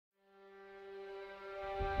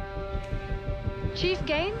Chief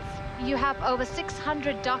Gaines, you have over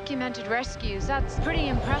 600 documented rescues. That's pretty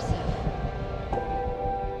impressive.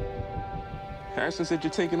 Harrison said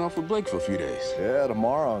you're taking off with Blake for a few days. Yeah,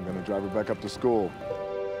 tomorrow I'm gonna drive her back up to school.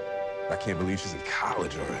 I can't believe she's in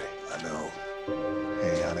college already. I know.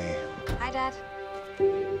 Hey, honey. Hi, Dad.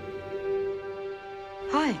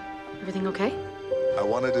 Hi. Everything okay? I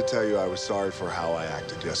wanted to tell you I was sorry for how I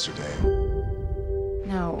acted yesterday.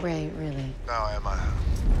 No, Ray, really. No, Emma.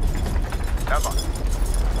 Emma!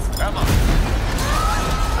 Emma!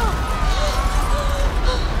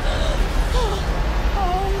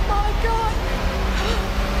 Oh, my God!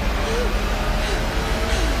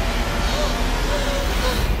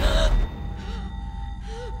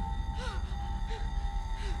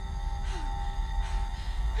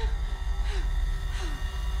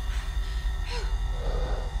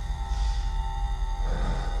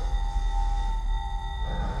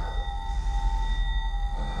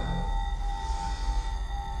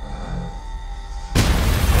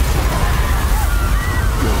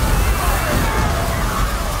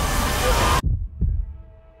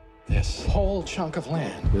 This whole chunk of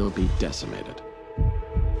land will be decimated.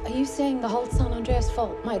 Are you saying the whole San Andreas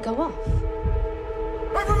fault might go off?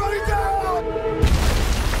 Everybody down!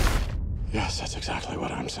 Yes, that's exactly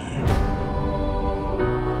what I'm saying.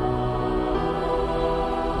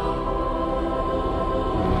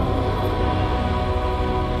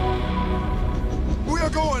 We are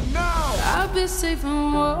going now! I'd be safe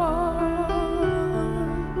and warm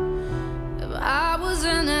if I was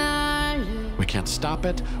an island. We can't stop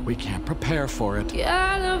it. We can't prepare for it.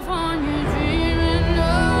 California dreaming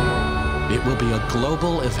of It will be a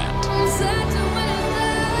global event. such a winter.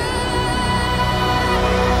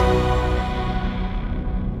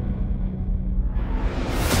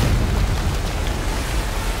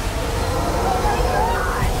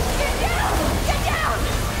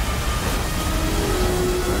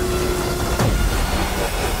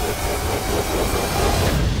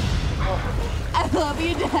 I love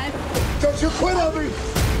you, Dad. Don't you quit on me!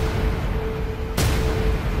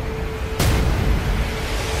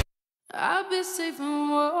 I'll be safe and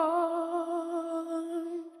warm